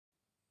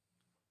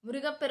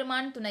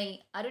முருகப்பெருமான் துணை.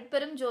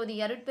 அருட்பெரும் ஜோதி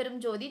அருட்பெரும்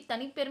ஜோதி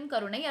தனிப்பெரும்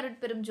கருணை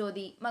அருட்பெரும்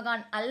ஜோதி.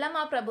 மகான்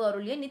அல்லமா பிரபு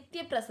அருளிய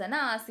நித்திய பிரசன்ன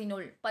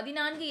ஆசினுள்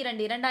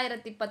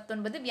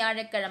 14/2/2019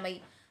 வியாழக்கிழமை.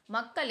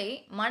 மக்களே,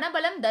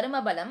 மனபலம்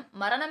தருமபலம்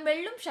மரணம்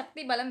வெல்லும்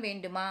சக்தி பலம்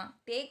வேண்டுமா?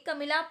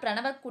 தேக்கமிலா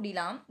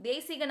பிரணவக்குடிலாம்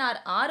தேசிகனார்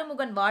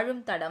ஆறுமுகன்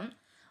வாழும்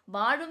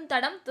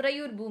தடம்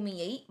துறையூர்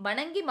பூமியை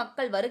வணங்கி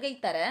மக்கள் வருகை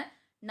தர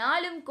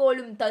நாளும்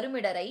கோளும்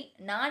தருமிடரை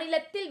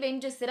நானிலத்தில்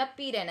வென்று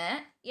சிறப்பீரென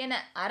என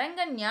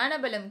அரங்கன்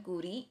ஞானபலம்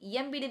கூறி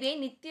இயம்பிடுவே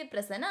நித்திய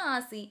பிரசன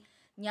ஆசி.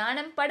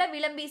 ஞானம் பட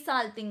விளம்பி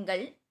சால்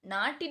திங்கள்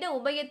நாட்டிட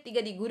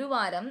உபயத்திகதி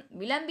குருவாரம்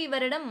விளம்பி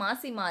வருடம்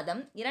மாசி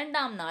மாதம்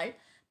 2ஆம் நாள்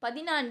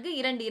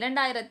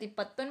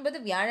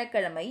 14/2/2019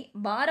 வியாழக்கிழமை.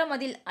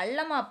 பாரமதில்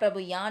அல்லமா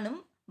பிரபு யானும்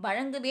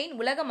வழங்குவேன்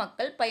உலக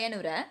மக்கள்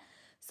பயனுற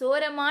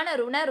சோரமான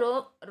ருண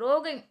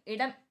ரோக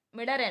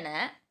இடமிடரென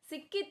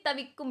சிக்கித்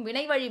தவிக்கும்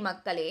வினைவழி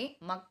மக்களே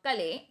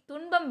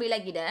துன்பம்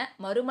விலகிட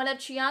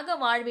மறுமலர்ச்சியாக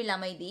வாழ்வில்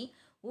அமைதி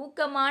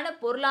ஊக்கமான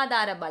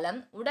பொருளாதார பலம்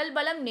உடல்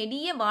பலம்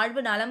நெடிய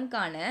வாழ்வு நலம்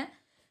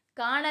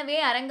காணவே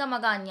அரங்க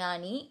மகா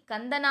ஞானி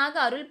கந்தனாக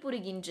அருள்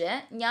புரிகின்ற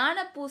ஞான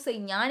பூசை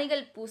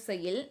ஞானிகள்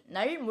பூசையில்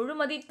நல்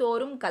முழுமதி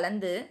தோறும்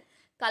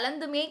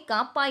கலந்துமே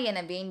காப்பாய் என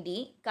வேண்டி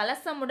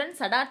கலசமுடன்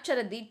சடாட்சர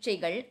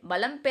தீட்சைகள்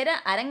பலம் பெற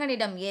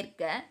அரங்கனிடம்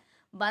ஏற்க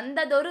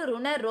வந்ததொரு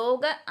ருண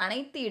ரோக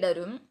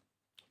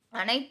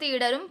அனைத்து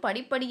இடரும்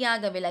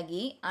படிப்படியாக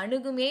விலகி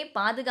அணுகுமே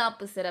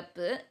பாதுகாப்பு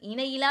சிறப்பு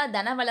இணையிலா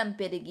தனவளம்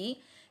பெருகி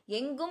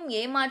எங்கும்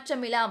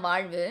ஏமாற்றமிலா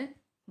வாழ்வு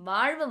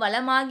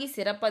வளமாகி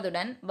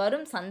சிறப்பதுடன்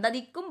வரும்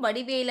சந்ததிக்கும்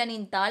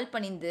வடிவேலனின் தாழ்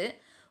பணிந்து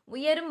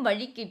உயரும்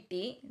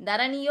வழிகிட்டி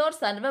தரணியோர்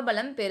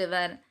சர்வபலம்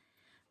பெறுவர்.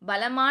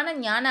 பலமான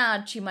ஞான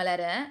ஆட்சி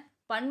மலர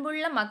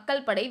பண்புள்ள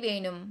மக்கள் படை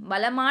வேணும்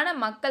பலமான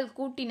மக்கள்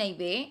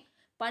கூட்டினைவே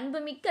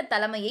பண்புமிக்க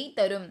தலைமையை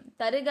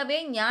தருகவே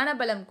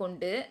ஞானபலம்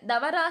கொண்டு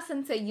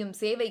தவராசன் செய்யும்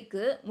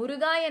சேவைக்கு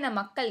முருகா என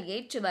மக்கள்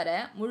ஏற்று வர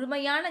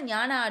முழுமையான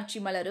ஞான ஆட்சி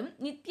மலரும்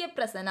நித்திய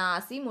பிரசன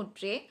ஆசி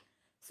முற்றே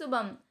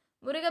சுபம்.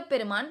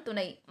 முருகப்பெருமான்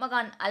துணை.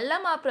 மகான்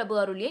அல்லமா பிரபு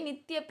அருளிய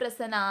நித்திய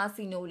பிரசன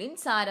ஆசி நூலின்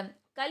சாரம்.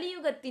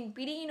 கலியுகத்தின்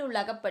பிடியினுள்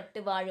அகப்பட்டு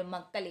வாழும்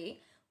மக்களே,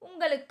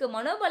 உங்களுக்கு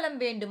மனோபலம்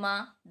வேண்டுமா?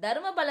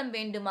 தர்மபலம்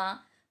வேண்டுமா?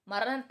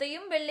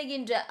 மரணத்தையும்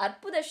வெல்லுகின்ற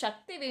அற்புத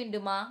சக்தி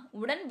வேண்டுமா?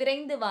 உடன்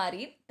விரைந்து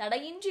வாரீர்,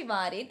 தடையின்றி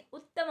வாரீர்.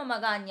 உத்தம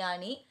மகா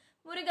ஞானி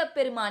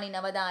முருகப்பெருமானின்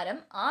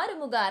அவதாரம்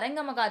ஆறுமுக அரங்க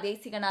மகா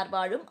தேசிகனார்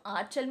வாழும்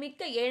ஆற்றல்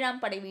மிக்க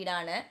 7ஆம் படை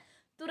வீடான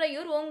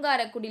துறையூர்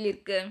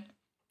ஓங்காரக்குடிலிற்கு.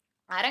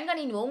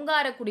 அரங்கனின்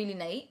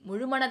ஓங்காரக்குடிலினை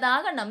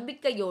முழுமனதாக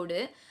நம்பிக்கையோடு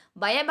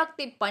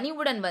பயபக்தி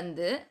பணிவுடன்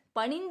வந்து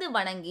பணிந்து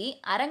வணங்கி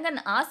அரங்கன்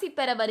ஆசி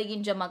பெற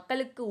வருகின்ற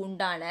மக்களுக்கு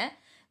உண்டான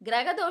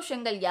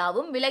கிரகதோஷங்கள்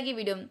யாவும்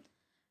விலகிவிடும்.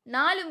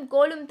 நாளும்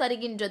கோளும்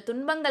தருகின்ற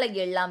துன்பங்களை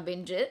எல்லாம்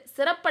வென்று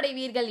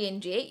சிறப்படைவீர்கள்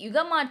என்றே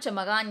யுகமாற்ற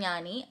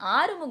மகாஞானி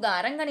ஆறுமுக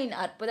அரங்கனின்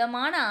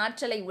அற்புதமான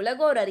ஆற்றலை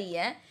உலகோர் அறிய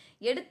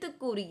எடுத்து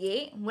கூறியே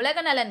உலக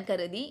நலன்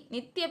கருதி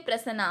நித்திய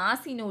பிரசன்ன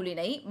ஆசி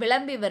நூலினை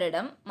விளம்பி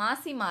வருடம்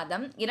மாசி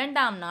மாதம்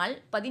 2ஆம் நாள்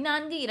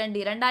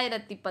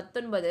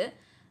 14/2/2019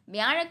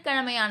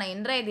 வியாழக்கிழமையான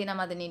இன்றைய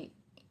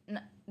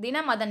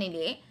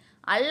தினமதனிலே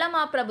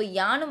அல்லமா பிரபு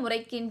யானும்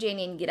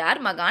உரைக்கின்றேன்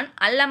என்கிறார் மகான்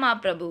அல்லமா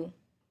பிரபு.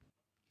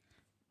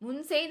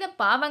 முன் செய்த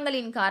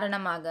பாவங்களின்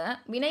காரணமாக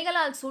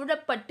வினைகளால்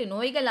சூழப்பட்டு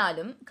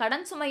நோய்களாலும்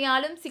கடன்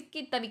சுமையாலும்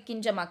சிக்கித்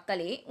தவிக்கின்ற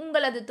மக்களே,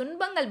 உங்களது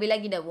துன்பங்கள்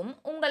விலகிடவும்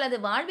உங்களது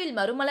வாழ்வில்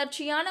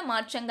மறுமலர்ச்சியான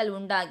மாற்றங்கள்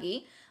உண்டாகி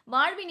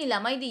வாழ்வினில்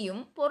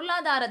அமைதியும்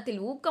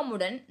பொருளாதாரத்தில்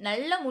ஊக்கமுடன்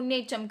நல்ல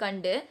முன்னேற்றம்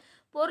கண்டு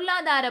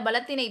பொருளாதார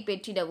பலத்தினை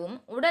பெற்றிடவும்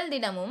உடல்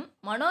திடமும்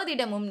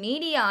மனோதிடமும்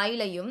நீடிய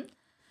ஆயுளையும்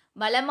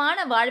பலமான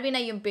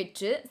வாழ்வினையும்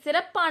பெற்று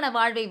சிறப்பான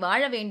வாழ்வை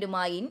வாழ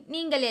வேண்டுமாயின்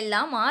நீங்கள்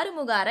எல்லாம்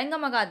ஆறுமுக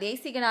அரங்கமகா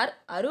தேசிகனார்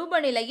அரூப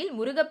நிலையில்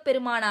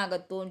முருகப்பெருமானாக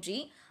தோன்றி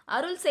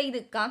அருள்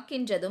செய்து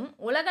காக்கின்றதும்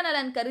உலக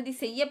நலன் கருதி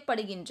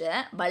செய்யப்படுகின்ற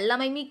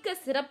வல்லமை மிக்க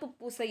சிறப்பு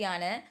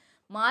பூசையான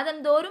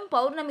மாதந்தோறும்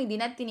பௌர்ணமி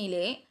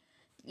தினத்தினிலே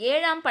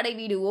 7ஆம் படை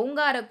வீடு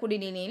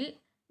ஓங்காரக்குடிலினில்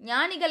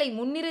ஞானிகளை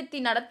முன்னிறுத்தி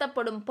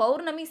நடத்தப்படும்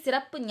பௌர்ணமி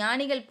சிறப்பு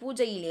ஞானிகள்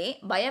பூஜையிலே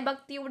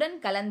பயபக்தியுடன்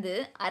கலந்து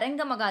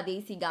அரங்கமகா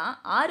தேசிகா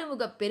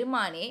ஆறுமுக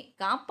பெருமானே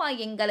காப்பா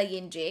எங்களை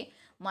என்றே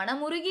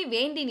மனமுருகி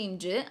வேண்டி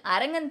நின்று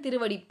அரங்கன்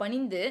திருவடி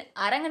பணிந்து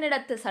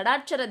அரங்கனிடத்து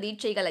சடாட்சர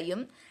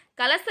தீட்சைகளையும்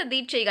கலச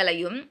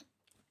தீட்சைகளையும்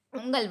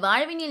உங்கள்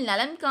வாழ்வினில்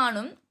நலன்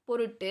காணும்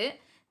பொருட்டு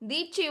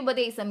தீட்சை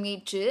உபதேசம்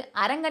ஏற்று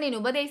அரங்கனின்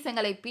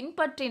உபதேசங்களை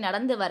பின்பற்றி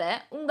நடந்து வர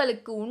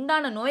உங்களுக்கு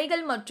உண்டான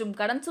நோய்கள் மற்றும்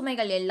கடன்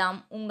சுமைகள்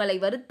எல்லாம் உங்களை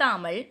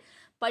வருத்தாமல்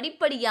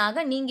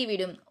படிப்படியாக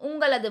நீங்கிவிடும்.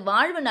 உங்களது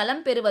வாழ்வு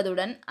நலம்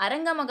பெறுவதுடன்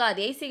அரங்கமகா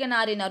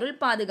தேசிகனாரின் அருள்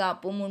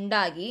பாதுகாப்பும்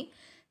உண்டாகி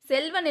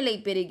செல்வ நிலை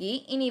பெருகி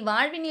இனி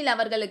வாழ்வினில்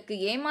அவர்களுக்கு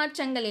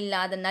ஏமாற்றங்கள்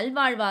இல்லாத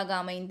நல்வாழ்வாக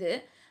அமைந்து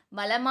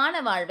பலமான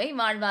வாழ்வை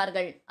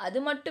வாழ்வார்கள்.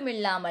 அது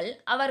மட்டுமில்லாமல்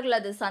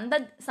அவர்களது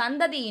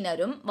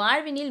சந்ததியினரும்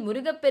வாழ்வினில்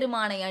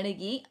முருகப்பெருமானை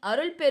அணுகி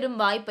அருள் பெறும்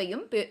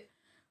வாய்ப்பையும்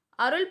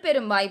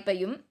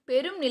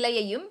பெரும்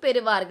நிலையையும்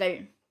பெறுவார்கள்.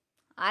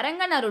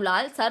 அரங்கன்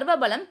அருளால்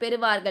சர்வபலம்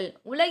பெறுவார்கள்.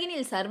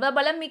 உலகினில்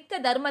சர்வபலம் மிக்க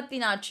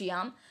தர்மத்தின்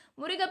ஆட்சியாம்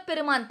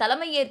முருகப்பெருமான்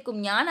தலைமையேற்கும்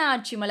ஞான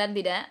ஆட்சி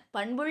மலர்ந்திட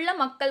பண்புள்ள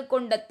மக்கள்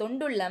கொண்ட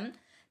தொண்டுள்ளம்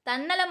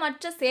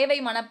தன்னலமற்ற சேவை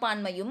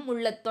மனப்பான்மையும்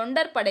உள்ள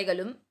தொண்டர்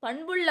படைகளும்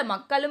பண்புள்ள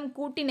மக்களும்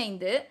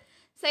கூட்டிணைந்து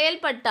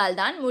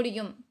செயல்பட்டால்தான்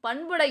முடியும்.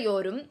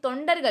 பண்புடையோரும்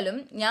தொண்டர்களும்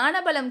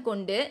ஞானபலம்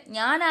கொண்டு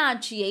ஞான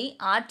ஆட்சியை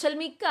ஆற்றல்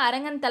மிக்க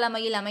அரங்கன்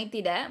தலைமையில்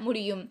அமைத்திட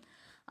முடியும்.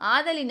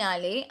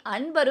 ஆதலினாலே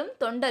அன்பரும்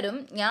தொண்டரும்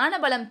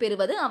ஞானபலம்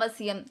பெறுவது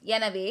அவசியம்.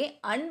 எனவே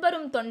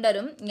அன்பரும்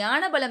தொண்டரும்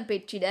ஞானபலம்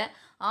பெற்றிட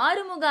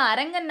ஆறுமுக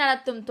அரங்கன்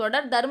நடத்தும்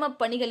தொடர் தர்ம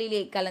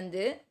பணிகளிலே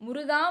கலந்து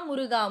முருகா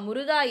முருகா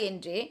முருகா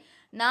என்றே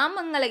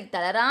நாமங்களை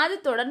தளராது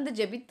தொடர்ந்து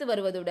ஜெபித்து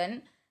வருவதுடன்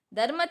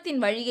தர்மத்தின்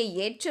வழியை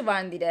ஏற்று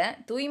வாழ்ந்திட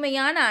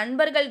தூய்மையான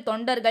அன்பர்கள்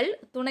தொண்டர்கள்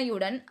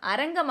துணையுடன்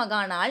அரங்க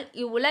மகானால்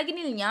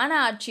இவ்வுலகினில் ஞான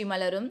ஆட்சி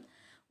மலரும்,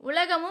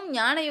 உலகமும்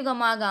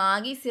ஞானயுகமாக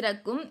ஆகி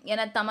சிறக்கும்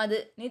என தமது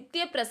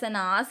நித்திய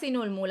பிரசன்ன ஆசி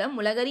நூல் மூலம்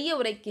உலகறிய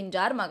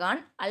உரைக்கின்றார்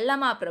மகான்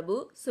அல்லமா பிரபு.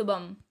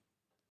 சுபம்.